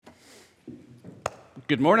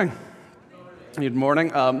Good morning. Good morning.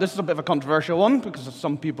 This is a bit of a controversial one because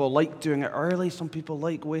some people like doing it early, some people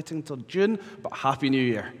like waiting till June, but Happy New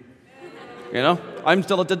Year. You know, I'm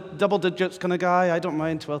still a double digits kind of guy. I don't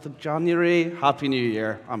mind 12th of January. Happy New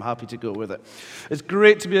Year. I'm happy to go with it. It's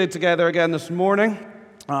great to be together again this morning.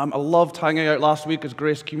 I loved hanging out last week as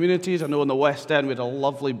Grace Communities. I know in the West End we had a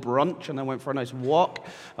lovely brunch and I went for a nice walk.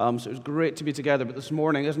 So it was great to be together. But this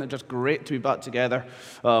morning, isn't it just great to be back together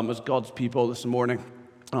as God's people this morning?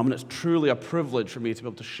 And it's truly a privilege for me to be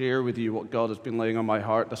able to share with you what God has been laying on my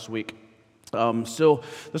heart this week. So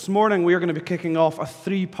this morning we are going to be kicking off a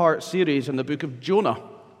 3-part series in the book of Jonah,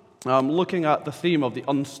 looking at the theme of the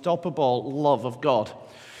unstoppable love of God.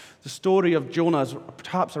 The story of Jonah is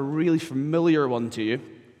perhaps a really familiar one to you.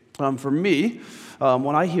 For me,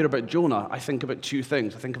 when I hear about Jonah, I think about two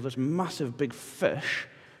things. I think of this massive big fish,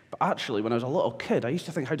 but actually when I was a little kid, I used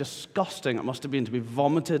to think how disgusting it must have been to be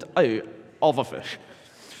vomited out of a fish.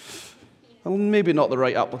 Well, maybe not the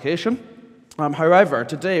right application. However,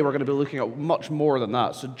 today we're going to be looking at much more than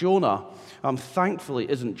that. So Jonah, thankfully,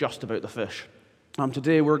 isn't just about the fish.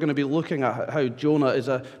 Today we're going to be looking at how Jonah is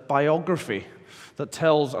a biography that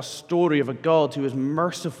tells a story of a God who is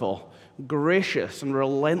merciful, gracious, and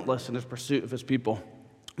relentless in his pursuit of his people.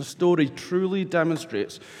 The story truly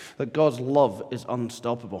demonstrates that God's love is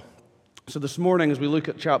unstoppable. So this morning, as we look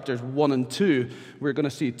at chapters 1 and 2, we're going to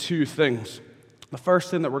see two things. The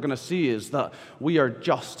first thing that we're going to see is that we are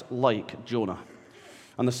just like Jonah.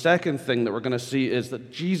 And the second thing that we're going to see is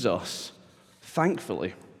that Jesus,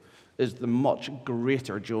 thankfully, is the much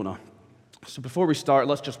greater Jonah. So before we start,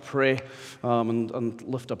 let's just pray and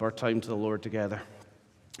lift up our time to the Lord together.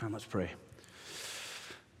 And let's pray.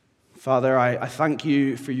 Father, I thank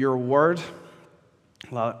you for your word.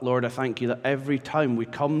 Lord, I thank you that every time we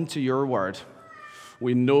come to your word,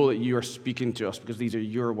 we know that you are speaking to us because these are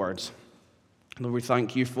your words. Lord, we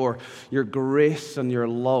thank you for your grace and your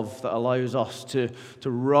love that allows us to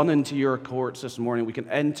run into your courts this morning. We can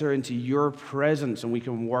enter into your presence and we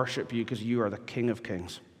can worship you because you are the King of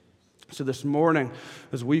Kings. So this morning,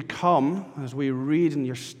 as we come, as we read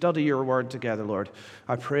and study your word together, Lord,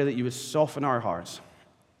 I pray that you would soften our hearts.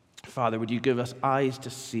 Father, would you give us eyes to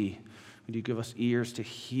see? Would you give us ears to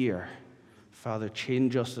hear? Father,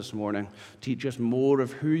 change us this morning. Teach us more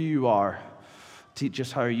of who you are. Teach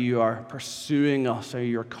us how you are pursuing us, how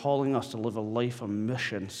you're calling us to live a life of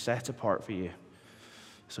mission set apart for you.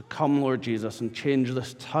 So come, Lord Jesus, and change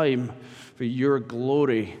this time for your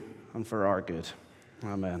glory and for our good.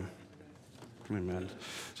 Amen. Amen.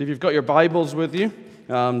 So if you've got your Bibles with you,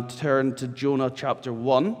 turn to Jonah chapter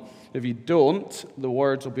 1. If you don't, the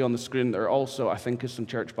words will be on the screen. There are also, I think, some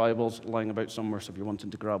church Bibles lying about somewhere, so if you're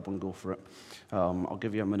wanting to grab one, go for it. I'll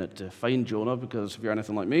give you a minute to find Jonah, because if you're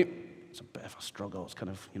anything like me, it's a bit of a struggle. It's kind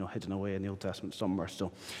of, hidden away in the Old Testament somewhere.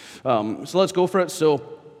 So let's go for it.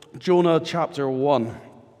 So Jonah chapter 1.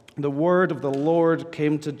 The word of the Lord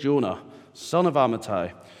came to Jonah, son of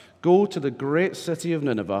Amittai. Go to the great city of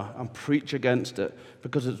Nineveh and preach against it,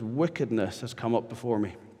 because its wickedness has come up before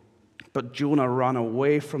me. But Jonah ran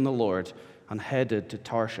away from the Lord and headed to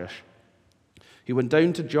Tarshish. He went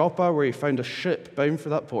down to Joppa, where he found a ship bound for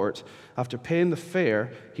that port. After paying the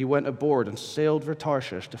fare, he went aboard and sailed for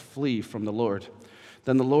Tarshish to flee from the Lord.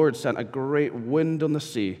 Then the Lord sent a great wind on the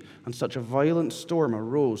sea, and such a violent storm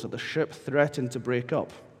arose that the ship threatened to break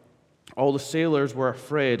up. All the sailors were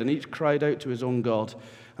afraid, and each cried out to his own God.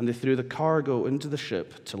 And they threw the cargo into the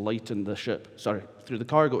ship to lighten the ship. Threw the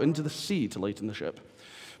cargo into the sea to lighten the ship.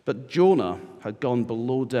 But Jonah had gone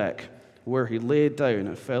below deck, where he lay down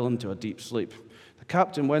and fell into a deep sleep. The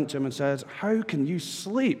captain went to him and said, "How can you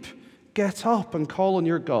sleep? Get up and call on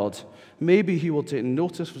your God. Maybe he will take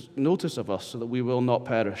notice of us so that we will not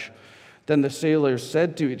perish." Then the sailors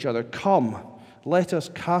said to each other, "Come, let us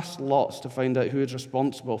cast lots to find out who is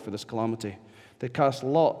responsible for this calamity." They cast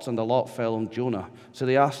lots, and the lot fell on Jonah. So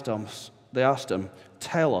they asked him,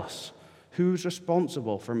 "Tell us, who's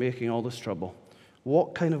responsible for making all this trouble?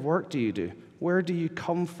 What kind of work do you do? Where do you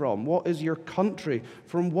come from? What is your country?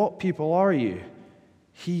 From what people are you?"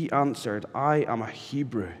 He answered, "I am a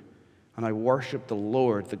Hebrew, and I worship the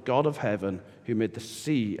Lord, the God of heaven, who made the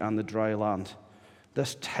sea and the dry land."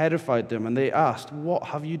 This terrified them, and they asked, "What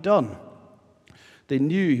have you done?" They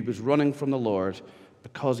knew he was running from the Lord,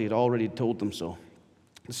 because he had already told them so.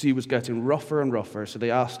 The sea was getting rougher and rougher, so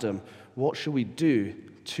they asked him, "What shall we do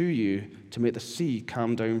to you to make the sea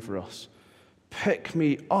calm down for us?" "Pick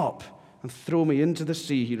me up and throw me into the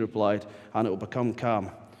sea," he replied, "and it will become calm.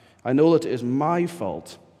 I know that it is my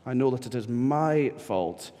fault. I know that it is my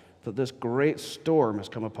fault that this great storm has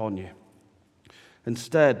come upon you."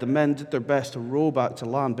 Instead, the men did their best to row back to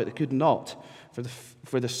land, but they could not,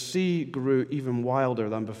 for the sea grew even wilder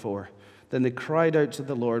than before. Then they cried out to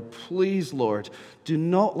the Lord, "Please, Lord, do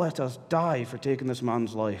not let us die for taking this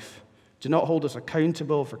man's life. Do not hold us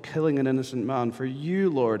accountable for killing an innocent man, for you,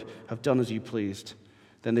 Lord, have done as you pleased."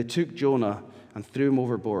 Then they took Jonah and threw him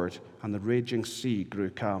overboard, and the raging sea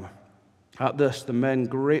grew calm. At this, the men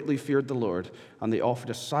greatly feared the Lord, and they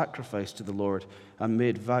offered a sacrifice to the Lord and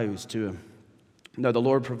made vows to him. Now the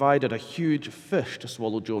Lord provided a huge fish to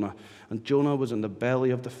swallow Jonah, and Jonah was in the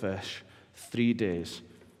belly of the fish 3 days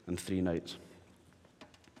and 3 nights.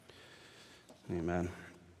 Amen.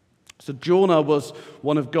 So Jonah was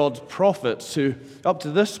one of God's prophets who, up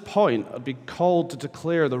to this point, had been called to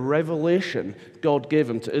declare the revelation God gave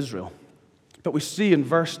him to Israel. But we see in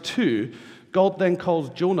verse 2, God then calls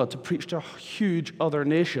Jonah to preach to a huge other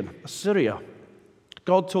nation, Assyria.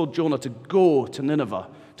 God told Jonah to go to Nineveh,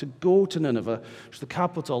 which is the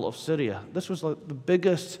capital of Syria. This was like the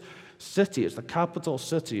biggest city. It's the capital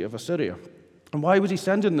city of Assyria. And why was he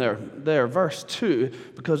sending there? Verse 2,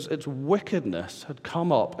 because its wickedness had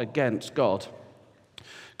come up against God.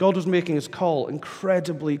 God was making his call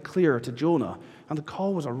incredibly clear to Jonah, and the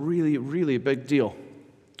call was a really, really big deal.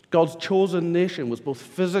 God's chosen nation was both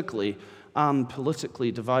physically and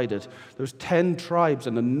politically divided. There was 10 tribes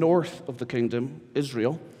in the north of the kingdom,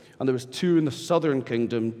 Israel, and there was 2 in the southern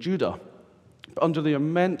kingdom, Judah. But under the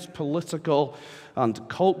immense political and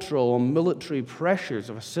cultural and military pressures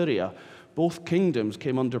of Assyria, both kingdoms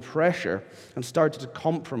came under pressure and started to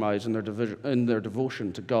compromise in their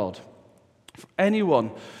devotion to God. For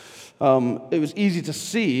anyone, it was easy to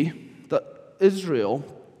see that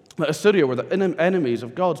Assyria were the enemies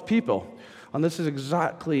of God's people. And this is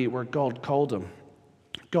exactly where God called him.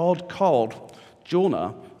 God called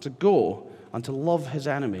Jonah to go and to love his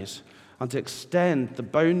enemies and to extend the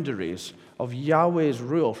boundaries of Yahweh's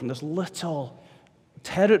rule from this little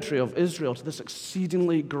territory of Israel to this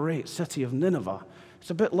exceedingly great city of Nineveh. It's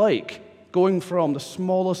a bit like going from the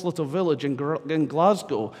smallest little village in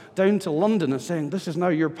Glasgow down to London and saying, "This is now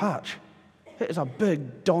your patch." It is a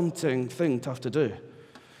big, daunting thing to have to do.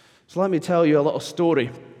 So let me tell you a little story.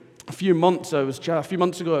 A few months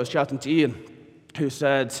ago, I was chatting to Ian, who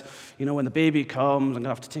said, when the baby comes, I'm going to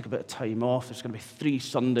have to take a bit of time off. There's going to be 3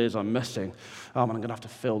 Sundays I'm missing, and I'm going to have to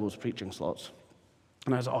fill those preaching slots.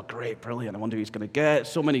 And I was like, oh, great, brilliant. I wonder who he's going to get.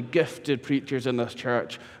 So many gifted preachers in this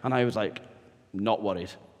church. And I was like, not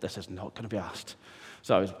worried. This is not going to be asked.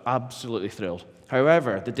 So I was absolutely thrilled.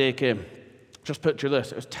 However, the day came. Just picture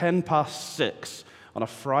this. It was 6:10 on a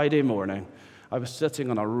Friday morning. I was sitting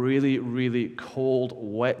on a really, really cold,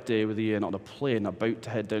 wet day with Ian on a plane about to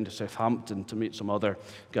head down to Southampton to meet some other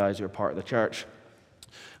guys who are part of the church.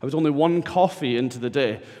 I was only 1 coffee into the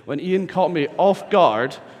day when Ian caught me off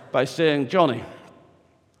guard by saying, "Johnny,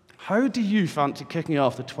 how do you fancy kicking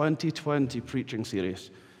off the 2020 preaching series?"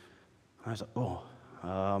 And I was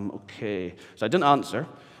like, okay. So I didn't answer.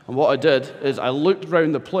 And what I did is I looked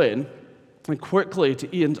around the plane and quickly,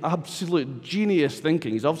 to Ian's absolute genius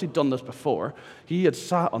thinking, he's obviously done this before, he had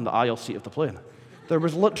sat on the aisle seat of the plane. There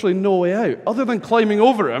was literally no way out. Other than climbing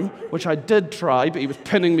over him, which I did try, but he was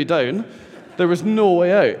pinning me down, there was no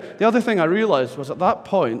way out. The other thing I realized was at that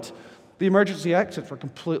point, the emergency exits were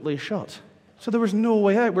completely shut. So there was no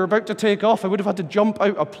way out. We were about to take off. I would have had to jump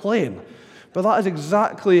out a plane. But that is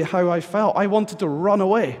exactly how I felt. I wanted to run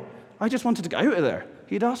away. I just wanted to get out of there.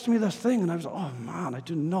 He'd asked me this thing, and I was like, oh man, I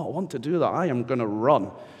do not want to do that. I am going to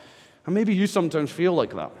run. And maybe you sometimes feel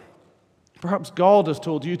like that. Perhaps God has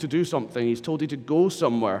told you to do something. He's told you to go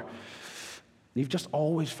somewhere. And you've just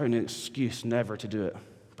always found an excuse never to do it.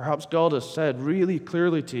 Perhaps God has said really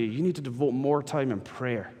clearly to you, you need to devote more time in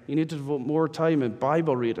prayer. You need to devote more time in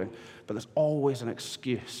Bible reading. But there's always an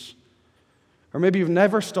excuse. Or maybe you've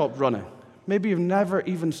never stopped running. Maybe you've never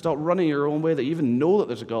even stopped running your own way that you even know that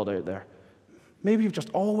there's a God out there. Maybe you've just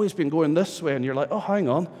always been going this way and you're like, oh, hang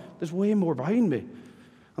on, there's way more behind me.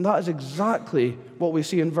 And that is exactly what we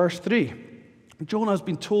see in verse 3. Jonah has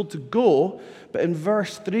been told to go, but in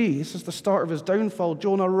verse 3, this is the start of his downfall.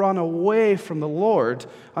 Jonah ran away from the Lord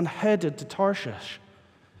and headed to Tarshish.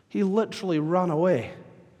 He literally ran away.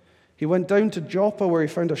 He went down to Joppa where he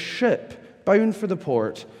found a ship bound for the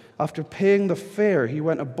port. After paying the fare, he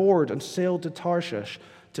went aboard and sailed to Tarshish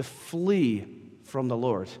to flee from the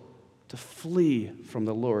Lord. To flee from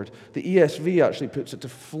the Lord. The ESV actually puts it to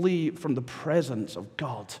flee from the presence of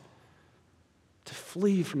God. To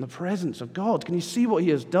flee from the presence of God. Can you see what he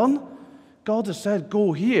has done? God has said,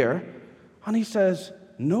 go here. And he says,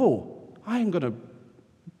 no, I am going to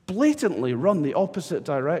blatantly run the opposite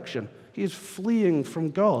direction. He is fleeing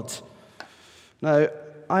from God. Now,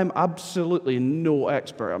 I'm absolutely no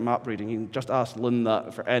expert at map reading. You can just ask Lynn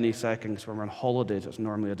that for any seconds when we're on holidays. It's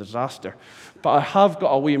normally a disaster. But I have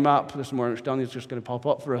got a wee map this morning, which Daniel's just going to pop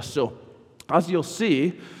up for us. So, as you'll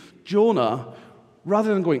see, Jonah,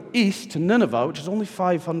 rather than going east to Nineveh, which is only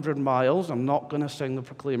 500 miles, I'm not going to sing the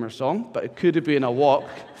Proclaimer song, but it could have been a walk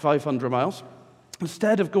 500 miles.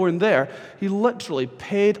 Instead of going there, he literally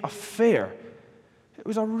paid a fare. It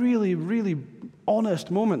was a really, really honest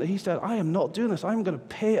moment that he said, I am not doing this. I'm going to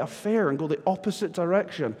pay a fare and go the opposite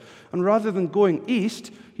direction. And rather than going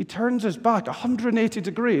east, he turns his back 180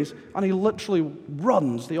 degrees and he literally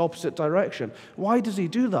runs the opposite direction. Why does he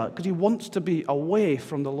do that? Because he wants to be away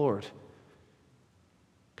from the Lord.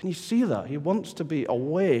 Can you see that? He wants to be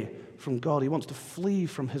away from God. He wants to flee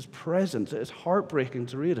from his presence. It is heartbreaking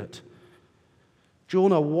to read it.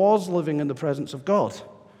 Jonah was living in the presence of God.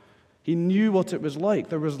 He knew what it was like.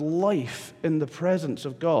 There was life in the presence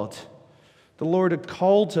of God. The Lord had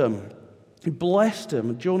called him. He blessed him.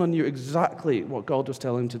 And Jonah knew exactly what God was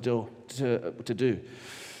telling him to do.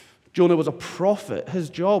 Jonah was a prophet. His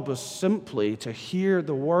job was simply to hear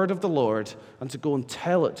the word of the Lord and to go and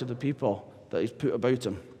tell it to the people that he's put about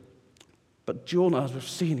him. But Jonah, as we've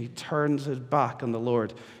seen, he turns his back on the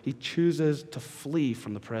Lord. He chooses to flee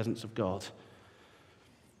from the presence of God.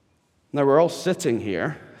 Now, we're all sitting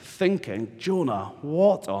here thinking, Jonah,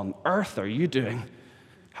 what on earth are you doing?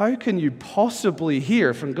 How can you possibly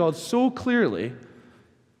hear from God so clearly,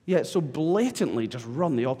 yet so blatantly just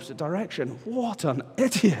run the opposite direction? What an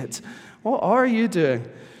idiot. What are you doing?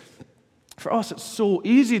 For us, it's so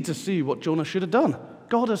easy to see what Jonah should have done.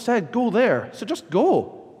 God has said, go there, so just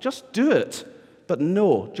go. Just do it. But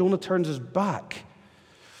no, Jonah turns his back.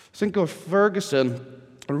 Think of Ferguson,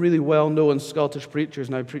 a really well-known Scottish preacher who's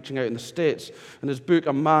now preaching out in the States. In his book,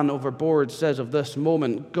 A Man Overboard, says of this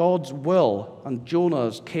moment, God's will and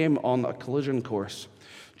Jonah's came on a collision course.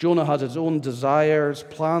 Jonah had his own desires,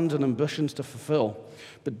 plans, and ambitions to fulfill,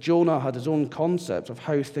 but Jonah had his own concept of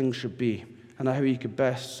how things should be and how he could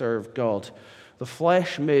best serve God. The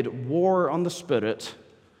flesh made war on the spirit,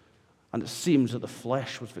 and it seems that the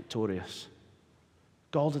flesh was victorious.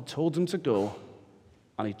 God had told him to go,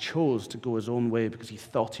 and he chose to go his own way because he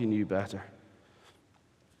thought he knew better.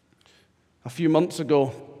 A few months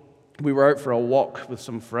ago, we were out for a walk with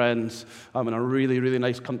some friends in a really, really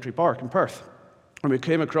nice country park in Perth. And we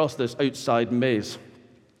came across this outside maze.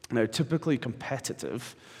 Now, typically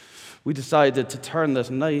competitive, we decided to turn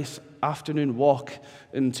this nice afternoon walk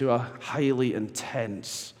into a highly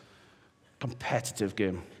intense, competitive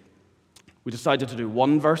game. We decided to do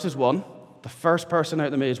 1 versus 1. The first person out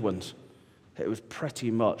of the maze wins. It was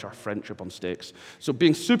pretty much our friendship on stakes. So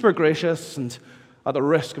being super gracious and at the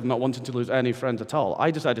risk of not wanting to lose any friends at all,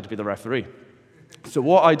 I decided to be the referee. So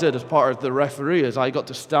what I did as part of the referee is I got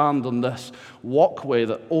to stand on this walkway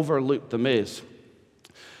that overlooked the maze.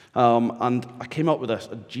 And I came up with this,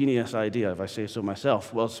 a genius idea, if I say so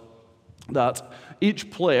myself, was that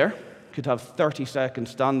each player could have 30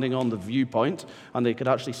 seconds standing on the viewpoint, and they could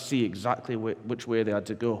actually see exactly which way they had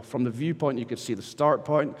to go. From the viewpoint, you could see the start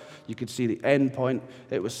point, you could see the end point.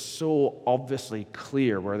 It was so obviously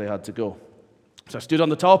clear where they had to go. So I stood on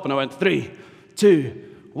the top, and I went 3, 2,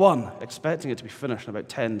 1, expecting it to be finished in about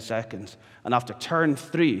 10 seconds. And after turn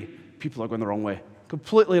 3, people are going the wrong way.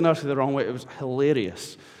 Completely and utterly the wrong way. It was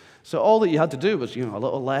hilarious. So all that you had to do was, a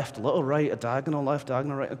little left, a little right, a diagonal left,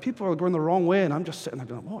 diagonal right. And people were going the wrong way, and I'm just sitting there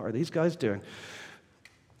going, what are these guys doing?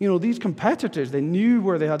 These competitors, they knew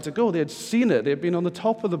where they had to go. They had seen it. They had been on the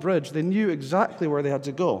top of the bridge. They knew exactly where they had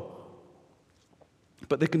to go.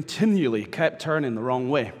 But they continually kept turning the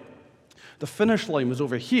wrong way. The finish line was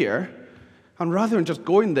over here, and rather than just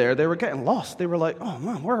going there, they were getting lost. They were like, oh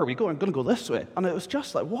man, where are we going? I'm going to go this way. And it was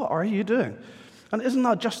just like, what are you doing? And isn't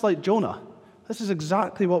that just like Jonah? This is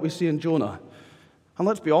exactly what we see in Jonah. And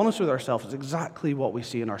let's be honest with ourselves, it's exactly what we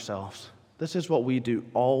see in ourselves. This is what we do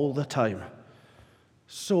all the time.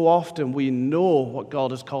 So often we know what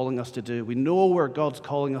God is calling us to do. We know where God's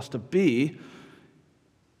calling us to be,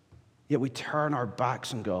 yet we turn our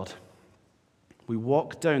backs on God. We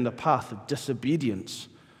walk down the path of disobedience.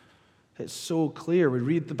 It's so clear. We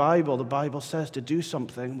read the Bible says to do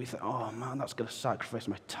something, and we think, oh man, that's going to sacrifice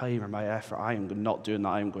my time or my effort. I am not doing that.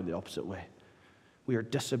 I am going the opposite way. We are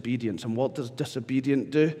disobedient. And what does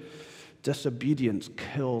disobedience do? Disobedience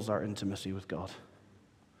kills our intimacy with God.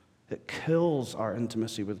 It kills our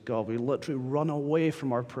intimacy with God. We literally run away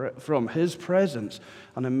from His presence,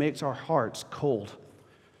 and it makes our hearts cold.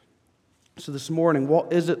 So this morning,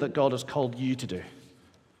 what is it that God has called you to do?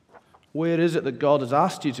 Where is it that God has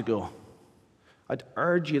asked you to go? I'd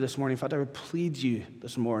urge you this morning, in fact, I would plead you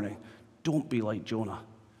this morning, don't be like Jonah.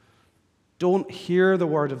 Don't hear the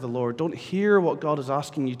word of the Lord. Don't hear what God is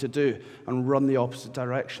asking you to do and run the opposite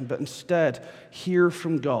direction, but instead hear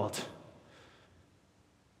from God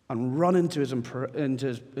and run into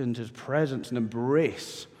his presence and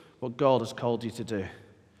embrace what God has called you to do.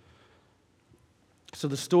 So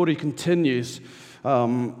the story continues.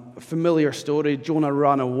 Familiar story. Jonah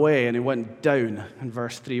ran away and he went down. In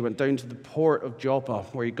verse 3, he went down to the port of Joppa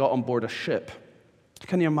where he got on board a ship.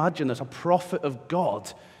 Can you imagine this? A prophet of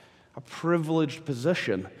God, a privileged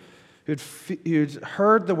position, who'd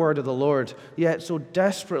heard the word of the Lord, yet so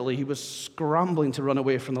desperately he was scrambling to run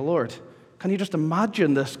away from the Lord. Can you just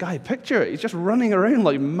imagine this guy? Picture it. He's just running around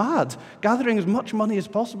like mad, gathering as much money as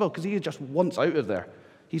possible because he just wants out of there.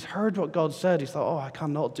 He's heard what God said. He's thought, I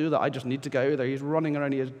cannot do that. I just need to get out of there. He's running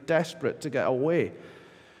around. He is desperate to get away.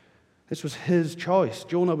 This was his choice.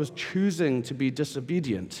 Jonah was choosing to be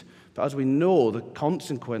disobedient. But as we know, the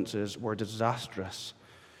consequences were disastrous.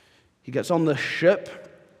 He gets on the ship.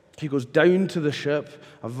 He goes down to the ship.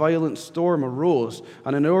 A violent storm arose.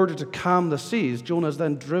 And in order to calm the seas, Jonah is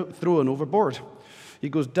then thrown overboard. He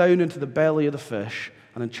goes down into the belly of the fish.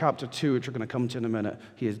 And in chapter 2, which we're going to come to in a minute,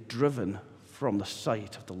 he is driven from the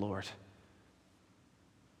sight of the Lord.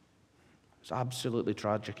 It's absolutely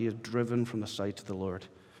tragic. He is driven from the sight of the Lord.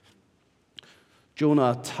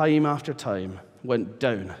 Jonah, time after time, went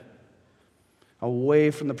down,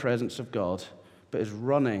 away from the presence of God, but his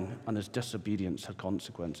running and his disobedience had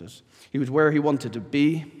consequences. He was where he wanted to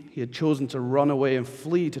be. He had chosen to run away and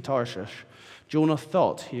flee to Tarshish. Jonah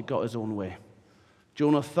thought he had got his own way.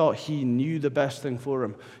 Jonah thought he knew the best thing for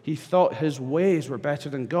him. He thought his ways were better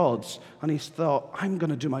than God's, and he thought, I'm going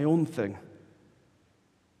to do my own thing.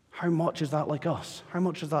 How much is that like us? How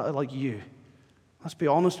much is that like you? Let's be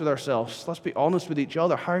honest with ourselves. Let's be honest with each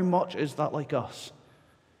other. How much is that like us?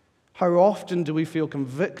 How often do we feel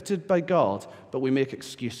convicted by God, but we make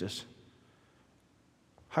excuses?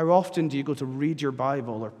 How often do you go to read your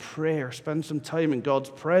Bible or pray or spend some time in God's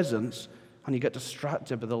presence, and you get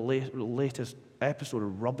distracted by the latest episode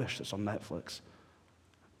of rubbish that's on Netflix?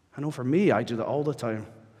 I know for me, I do that all the time.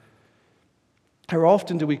 How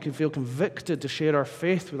often do we feel convicted to share our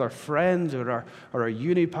faith with our friends or our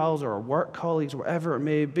uni pals or our work colleagues, whatever it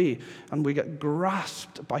may be, and we get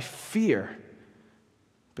grasped by fear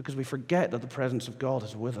because we forget that the presence of God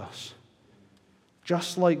is with us.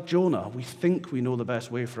 Just like Jonah, we think we know the best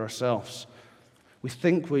way for ourselves. We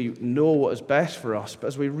think we know what is best for us, but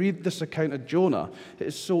as we read this account of Jonah, it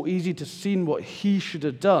is so easy to see what he should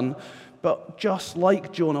have done, but just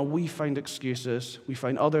like Jonah, we find excuses, we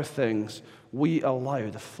find other things, we allow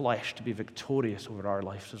the flesh to be victorious over our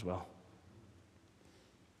lives as well.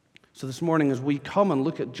 So this morning, as we come and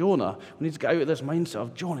look at Jonah, we need to get out of this mindset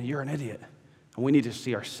of, Jonah, you're an idiot. And we need to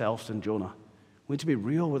see ourselves in Jonah. We need to be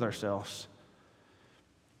real with ourselves.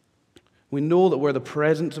 We know that where the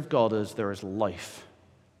presence of God is, there is life.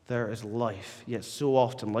 There is life. Yet so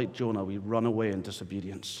often, like Jonah, we run away in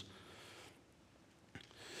disobedience.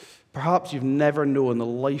 Perhaps you've never known the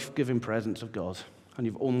life-giving presence of God, and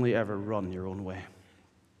you've only ever run your own way.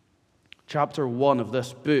 Chapter 1 of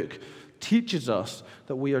this book teaches us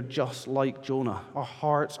that we are just like Jonah. Our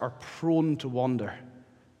hearts are prone to wander.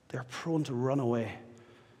 They're prone to run away.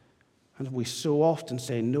 And we so often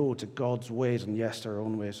say no to God's ways and yes to our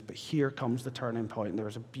own ways. But here comes the turning point. There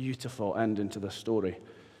is a beautiful ending to this story.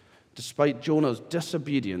 Despite Jonah's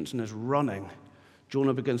disobedience and his running,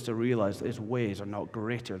 Jonah begins to realize that his ways are not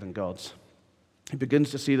greater than God's. He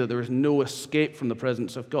begins to see that there is no escape from the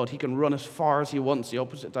presence of God. He can run as far as he wants the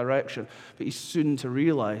opposite direction, but he's soon to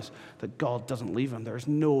realize that God doesn't leave him. There is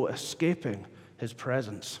no escaping his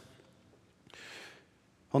presence.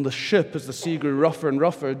 On the ship, as the sea grew rougher and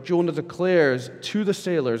rougher, Jonah declares to the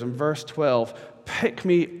sailors in verse 12, "Pick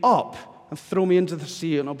me up and throw me into the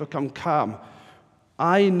sea and I'll become calm.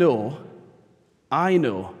 I know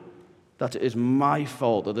that it is my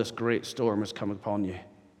fault that this great storm has come upon you."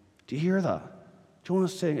 Do you hear that?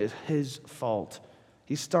 Jonah's saying it's his fault.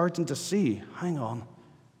 He's starting to see, hang on,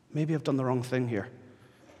 maybe I've done the wrong thing here.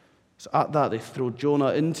 So at that, they throw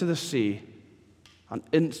Jonah into the sea, and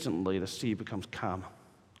instantly the sea becomes calm.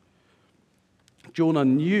 Jonah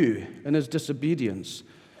knew in his disobedience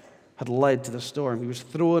had led to the storm. He was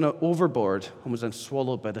thrown overboard and was then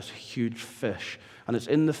swallowed by this huge fish. And it's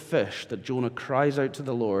in the fish that Jonah cries out to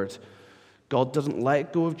the Lord. God doesn't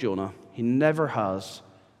let go of Jonah. He never has.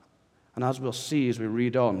 And as we'll see as we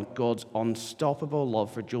read on, God's unstoppable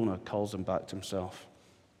love for Jonah calls him back to himself.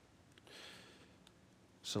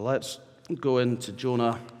 So let's go into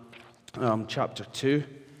Jonah chapter 2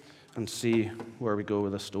 and see where we go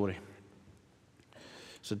with this story.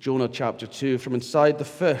 So Jonah chapter 2, from inside the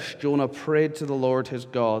fish, Jonah prayed to the Lord his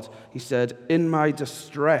God. He said, "In my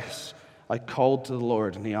distress I called to the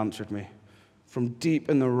Lord, and he answered me. From deep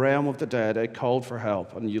in the realm of the dead I called for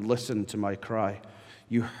help, and you listened to my cry.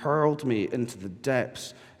 You hurled me into the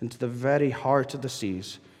depths, into the very heart of the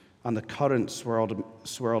seas, and the currents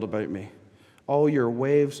swirled about me. All your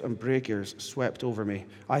waves and breakers swept over me.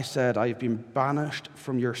 I said, I have been banished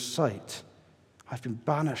from your sight. I've been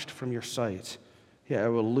banished from your sight. Yet I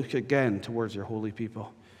will look again towards your holy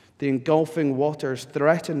people. The engulfing waters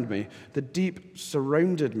threatened me. The deep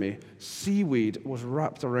surrounded me. Seaweed was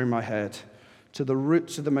wrapped around my head. To the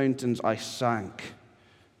roots of the mountains I sank.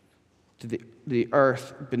 The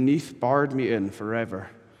earth beneath barred me in forever.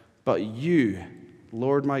 But you,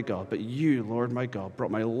 Lord my God,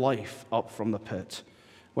 brought my life up from the pit.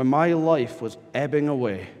 When my life was ebbing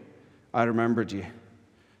away, I remembered you.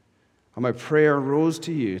 And my prayer rose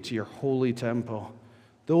to you, to your holy temple.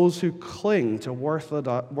 Those who cling to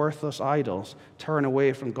worthless idols turn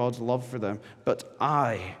away from God's love for them. But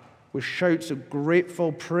I, with shouts of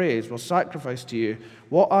grateful praise, will sacrifice to you.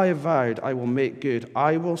 What I have vowed, I will make good.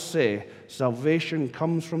 I will say, salvation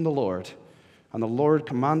comes from the Lord. And the Lord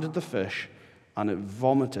commanded the fish, and it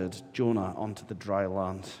vomited Jonah onto the dry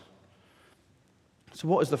land. So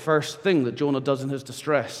what is the first thing that Jonah does in his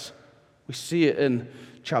distress? We see it in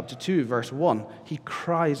chapter 2, verse 1. He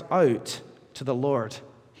cries out to the Lord.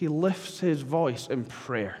 He lifts his voice in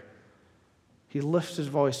prayer. He lifts his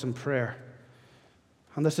voice in prayer.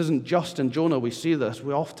 And this isn't just in Jonah we see this.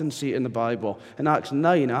 We often see it in the Bible. In Acts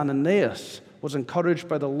 9, Ananias was encouraged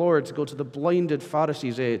by the Lord to go to the blinded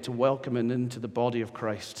Pharisee's aid to welcome him into the body of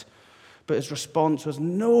Christ. But his response was,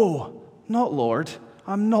 "No, not Lord.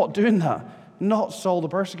 I'm not doing that. Not Saul the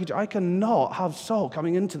persecutor. I cannot have Saul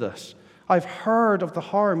coming into this. I've heard of the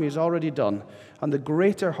harm he's already done and the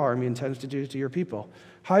greater harm he intends to do to your people.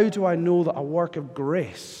 How do I know that a work of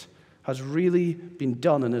grace has really been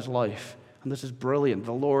done in his life?" And this is brilliant.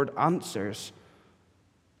 The Lord answers,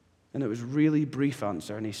 and it was a really brief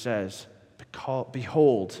answer, and he says,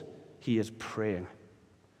 "Behold, he is praying."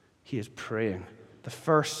 He is praying. The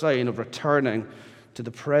first sign of returning to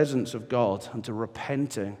the presence of God and to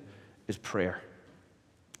repenting is prayer.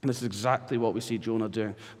 And this is exactly what we see Jonah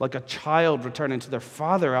doing. Like a child returning to their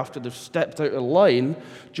father after they've stepped out of line,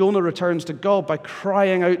 Jonah returns to God by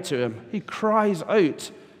crying out to him. He cries out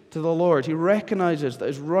to the Lord. He recognizes that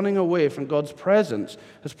his running away from God's presence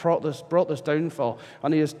has brought this downfall,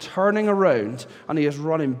 and he is turning around and he is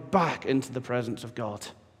running back into the presence of God.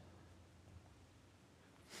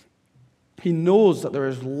 He knows that there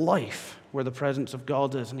is life where the presence of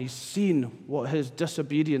God is, and he's seen what his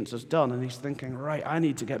disobedience has done, and he's thinking, right, I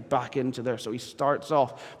need to get back into there. So he starts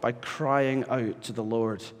off by crying out to the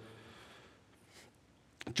Lord.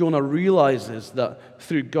 Jonah realizes that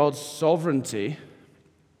through God's sovereignty,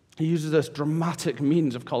 he uses this dramatic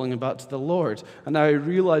means of calling him back to the Lord, and now he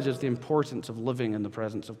realizes the importance of living in the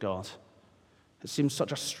presence of God. It seems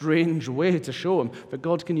such a strange way to show him, but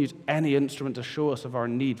God can use any instrument to show us of our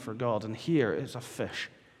need for God, and here is a fish.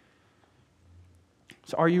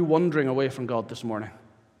 So are you wandering away from God this morning?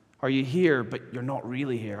 Are you here, but you're not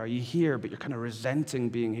really here? Are you here, but you're kind of resenting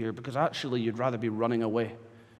being here because actually you'd rather be running away?